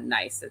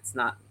nice. It's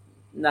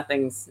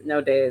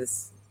no day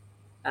is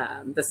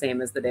the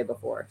same as the day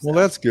before. So. Well,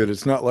 that's good.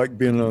 It's not like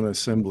being on an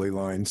assembly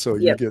line. So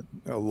you get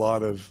a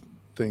lot of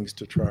things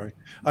to try.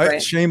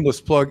 Right.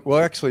 Shameless plug. Well,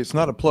 actually, it's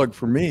not a plug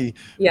for me,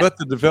 but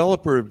the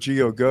developer of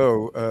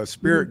GeoGo,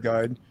 Spirit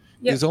Guide,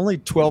 is only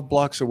 12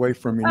 blocks away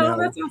from me now. Oh,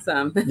 that's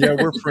awesome. Yeah,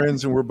 we're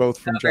friends, and we're both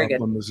from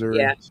Joplin, Missouri.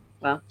 Yeah.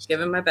 Well, give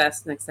him my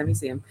best next time you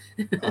see him.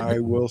 I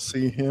will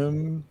see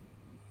him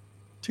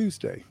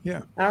Tuesday.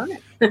 Yeah. All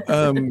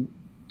right.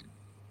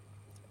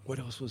 What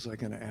else was I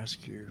going to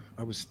ask you?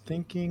 I was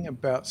thinking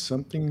about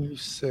something you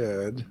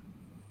said.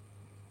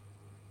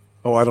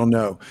 Oh, I don't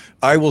know.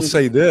 I will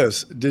say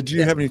this. Did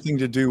you have anything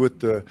to do with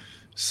the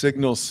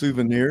Signal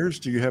souvenirs?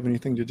 Do you have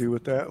anything to do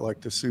with that?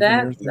 Like the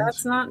souvenir things?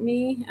 That's not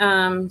me.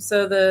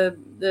 So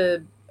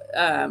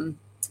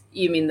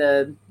you mean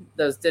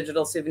those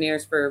digital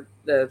souvenirs for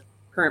the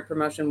current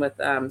promotion with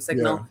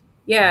Signal?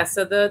 Yeah.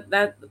 So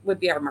that would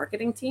be our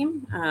marketing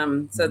team.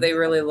 So they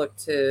really look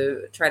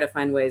to try to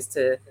find ways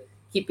to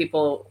keep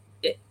people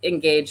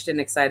engaged and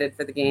excited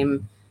for the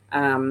game.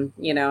 And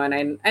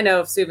I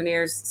know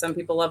souvenirs, some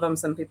people love them.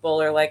 Some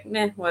people are like,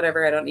 meh,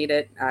 whatever. I don't need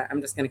it.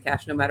 I'm just going to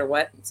cash no matter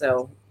what.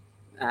 So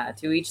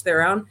to each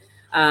their own.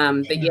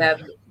 But yeah,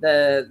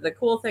 the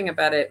cool thing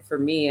about it for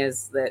me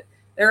is that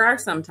there are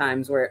some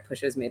times where it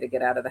pushes me to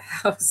get out of the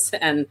house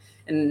and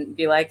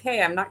be like,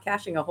 hey, I'm not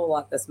cashing a whole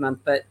lot this month,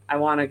 but I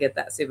want to get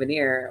that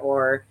souvenir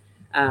or,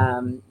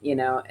 and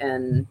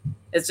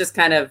it's just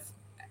kind of,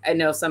 I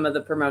know some of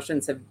the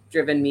promotions have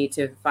driven me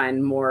to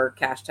find more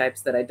cash types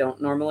that I don't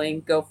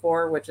normally go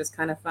for, which is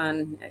kind of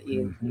fun.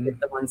 You get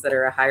the ones that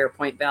are a higher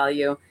point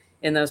value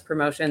in those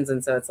promotions.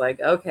 And so it's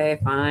like, okay,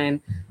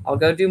 fine, I'll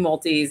go do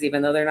multis,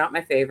 even though they're not my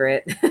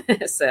favorite.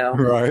 So,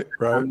 right.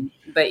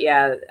 But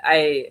yeah,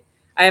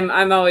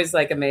 I'm always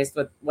like amazed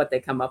with what they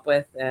come up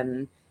with.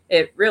 And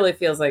it really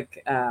feels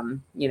like,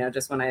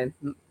 just when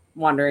I'm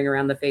wandering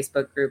around the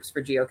Facebook groups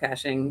for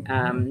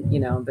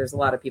geocaching, there's a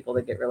lot of people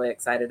that get really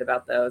excited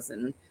about those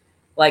and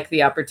like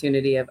the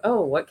opportunity of,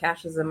 oh, what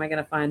caches am I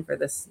going to find for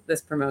this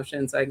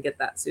promotion so I can get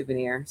that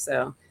souvenir.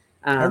 So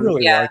I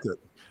really like it.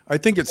 I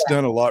think it's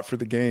done a lot for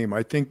the game.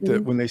 I think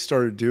that when they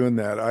started doing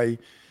that,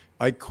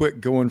 I quit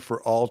going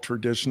for all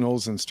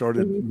traditionals and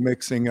started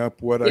mixing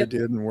up what I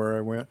did and where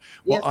I went.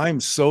 Well, I'm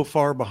so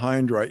far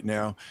behind right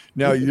now.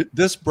 Now,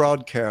 this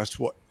broadcast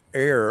will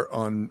air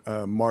on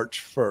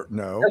March 1st.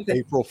 No, okay.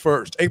 April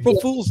 1st. April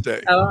Fool's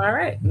Day. Oh, all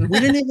right. We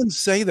didn't even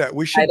say that.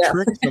 We should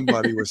trick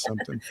somebody with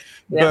something.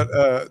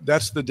 But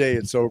that's the day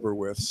it's over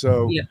with.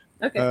 So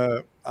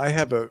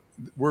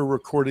we're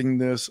recording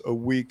this a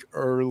week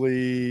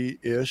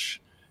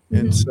early-ish.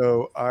 And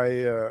so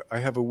I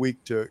have a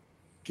week to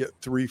get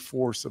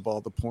 3/4 of all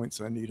the points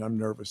I need. I'm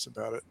nervous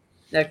about it.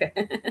 Okay.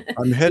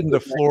 I'm heading to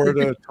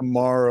Florida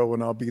tomorrow,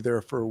 and I'll be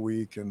there for a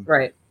week. And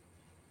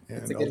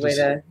it's a good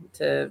way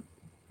to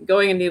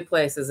going a new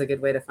place is a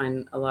good way to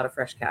find a lot of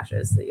fresh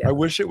caches. I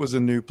wish it was a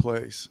new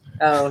place.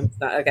 Oh, it's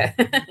not okay.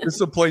 This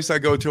is a place I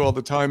go to all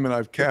the time, and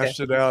I've cashed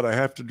it out. I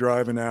have to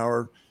drive an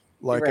hour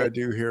like I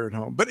do here at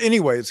home. But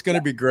anyway, it's going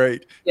to be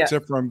great,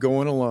 except for I'm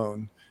going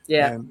alone.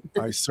 Yeah. And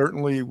I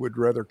certainly would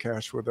rather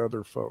cache with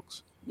other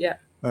folks. Yeah.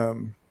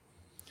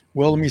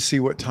 Well, let me see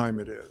what time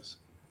it is.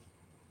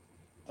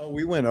 Oh,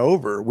 we went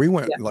over. We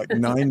went like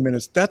 9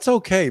 minutes. That's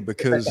okay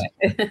because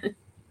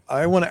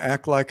I want to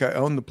act like I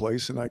own the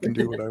place and I can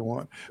do what I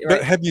want.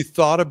 But have you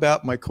thought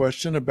about my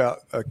question about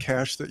a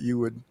cache that you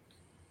would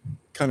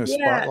kind of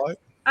spotlight?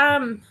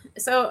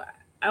 So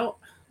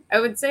I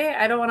would say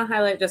I don't want to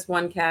highlight just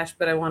one cache,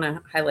 but I want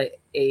to highlight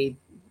a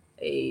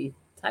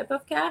type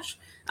of cache.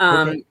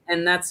 And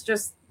that's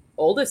just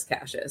oldest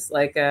caches.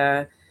 Like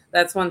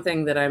that's one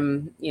thing that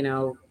I'm,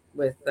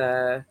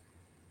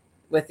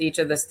 with each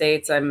of the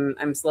states,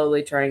 I'm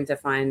slowly trying to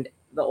find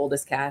the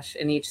oldest cache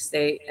in each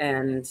state.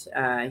 And,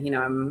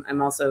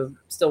 I'm also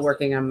still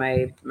working on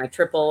my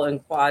triple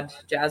and quad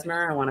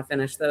Jasmer. I want to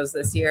finish those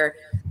this year.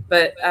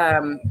 But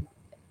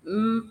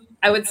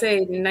I would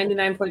say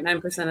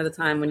 99.9% of the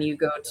time when you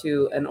go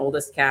to an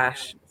oldest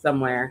cache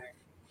somewhere,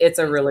 it's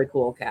a really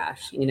cool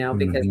cache,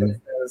 because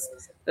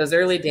it's those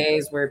early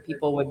days where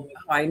people would,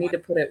 I need to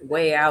put it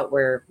way out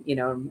where,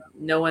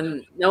 no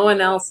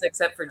one else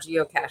except for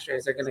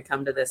geocachers are going to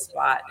come to this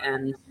spot.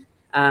 And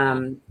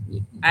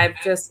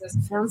I've just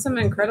found some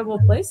incredible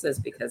places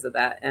because of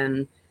that.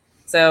 And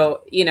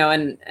so,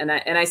 and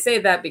I say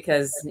that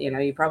because,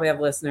 you probably have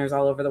listeners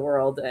all over the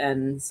world.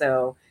 And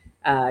so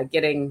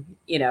getting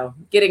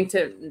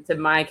to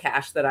my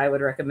cache that I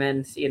would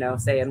recommend,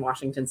 say in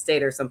Washington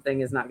State or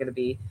something, is not going to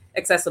be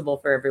accessible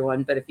for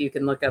everyone. But if you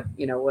can look up,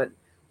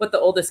 what the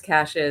oldest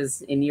cache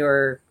is in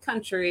your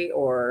country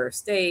or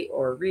state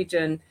or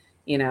region,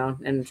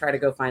 and try to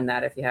go find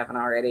that if you haven't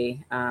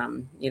already.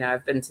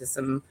 I've been to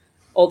some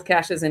old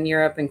caches in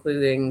Europe,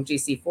 including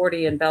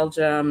GC40 in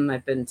Belgium.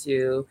 I've been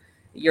to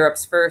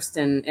Europe's First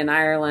in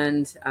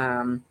Ireland.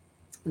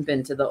 I've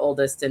been to the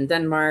oldest in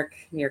Denmark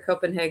near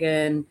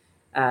Copenhagen,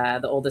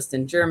 the oldest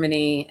in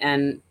Germany,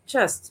 and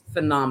just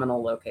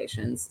phenomenal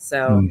locations.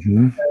 So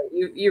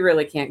you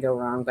really can't go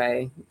wrong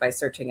by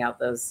searching out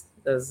those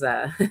those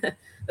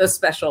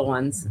special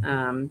ones.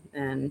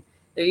 And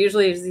they're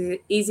usually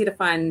easy to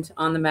find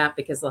on the map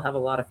because they'll have a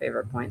lot of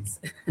favorite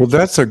points. Well,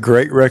 that's a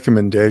great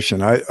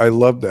recommendation. I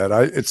love that.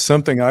 It's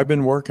something I've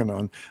been working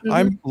on.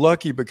 I'm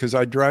lucky because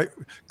I drive.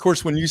 Of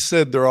course, when you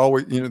said they're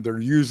always, they're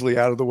usually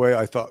out of the way,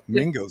 I thought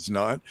Mingo's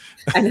not.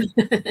 I know.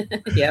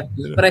 Yeah,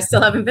 but I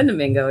still haven't been to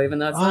Mingo, even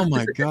though it's oh not.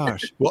 my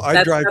gosh. Well,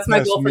 I drive that's my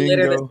past goal for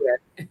later this Mingo.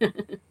 year.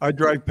 I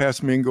drive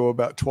past Mingo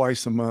about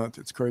twice a month.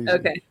 It's crazy.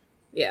 Okay.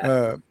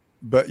 Yeah.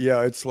 But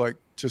yeah, it's like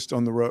just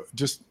on the road,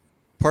 just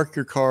park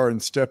your car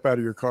and step out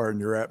of your car and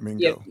you're at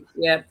Mingo.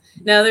 Yep.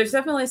 Now there's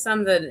definitely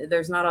some that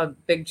there's not a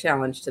big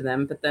challenge to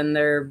them, but then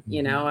they're,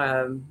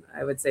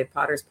 I would say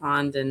Potter's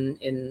Pond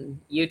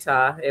in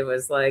Utah, it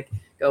was like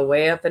go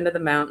way up into the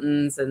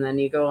mountains and then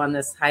you go on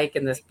this hike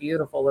in this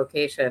beautiful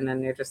location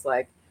and you're just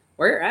like,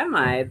 where am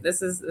I?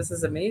 This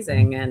is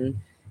amazing.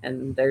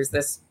 And there's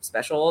this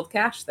special old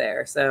cache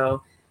there.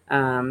 So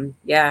anyway,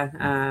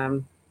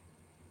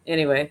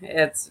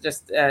 it's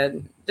just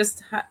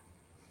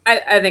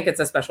I think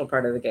it's a special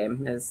part of the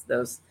game is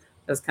those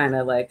kind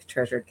of like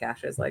treasured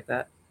caches like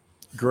that.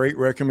 Great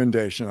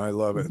recommendation. I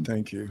love it.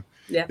 Thank you.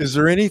 Yeah. Is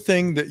there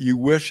anything that you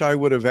wish I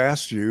would have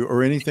asked you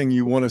or anything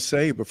you want to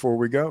say before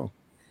we go?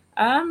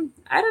 I don't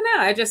know.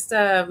 I just,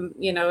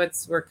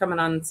 we're coming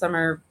on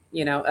summer,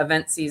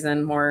 event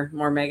season,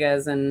 more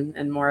megas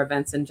and more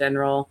events in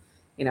general,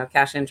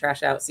 cash in,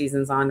 trash out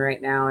season's on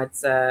right now.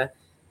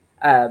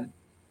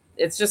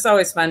 It's just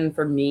always fun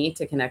for me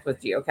to connect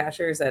with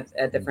geocachers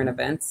at different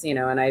events,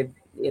 and I,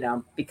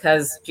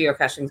 because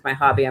geocaching is my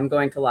hobby, I'm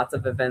going to lots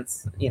of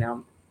events,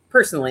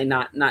 personally,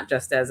 not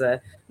just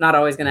not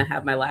always going to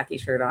have my Lackey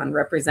shirt on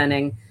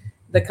representing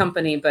the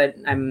company, but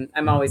I'm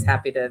always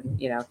happy to,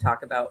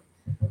 talk about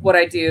what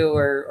I do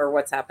or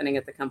what's happening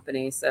at the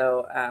company.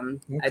 So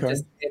I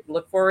just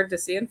look forward to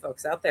seeing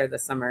folks out there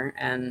this summer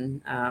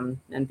and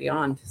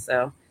beyond.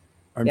 So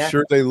I'm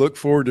sure they look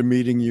forward to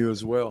meeting you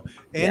as well.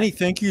 Annie,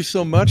 thank you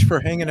so much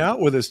for hanging out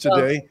with us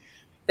today. Well,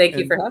 thank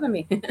you for having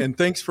me. And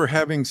thanks for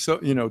having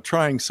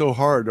trying so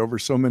hard over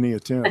so many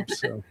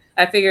attempts. So.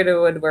 I figured it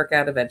would work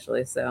out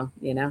eventually. So,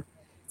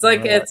 it's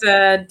like it's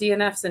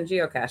DNFs and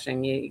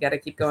geocaching. You got to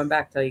keep going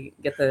back till you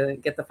get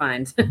the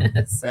find.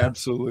 So.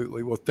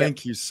 Absolutely. Well,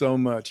 thank you so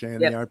much,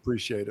 Annie. I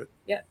appreciate it.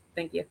 Yeah.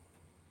 Thank you.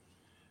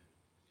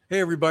 Hey,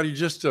 everybody,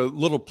 just a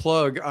little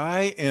plug.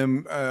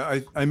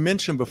 I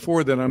mentioned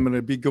before that I'm going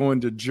to be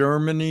going to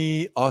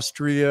Germany,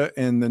 Austria,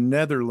 and the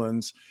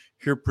Netherlands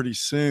here pretty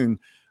soon.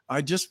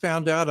 I just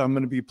found out I'm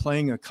going to be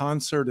playing a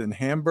concert in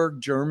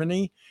Hamburg,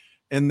 Germany,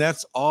 and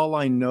that's all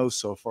I know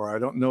so far. I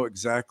don't know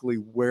exactly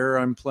where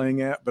I'm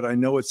playing at, but I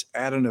know it's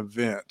at an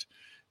event.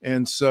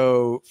 And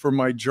so for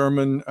my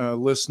German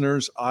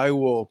listeners, I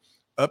will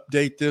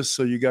update this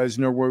so you guys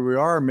know where we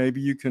are. Maybe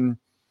you can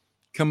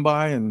come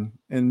by and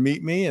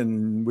meet me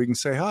and we can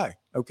say hi.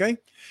 Okay,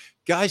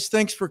 guys,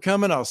 thanks for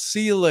coming. I'll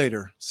see you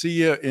later. See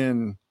you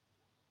in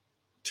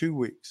 2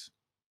 weeks.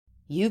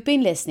 You've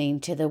been listening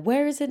to the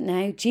Where Is It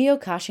Now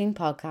Geocaching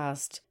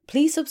podcast.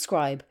 Please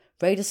subscribe,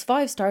 rate us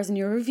 5 stars in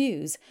your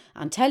reviews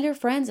and tell your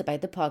friends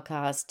about the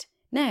podcast.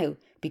 Now,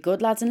 be good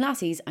lads and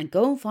lassies and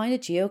go and find a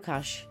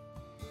geocache.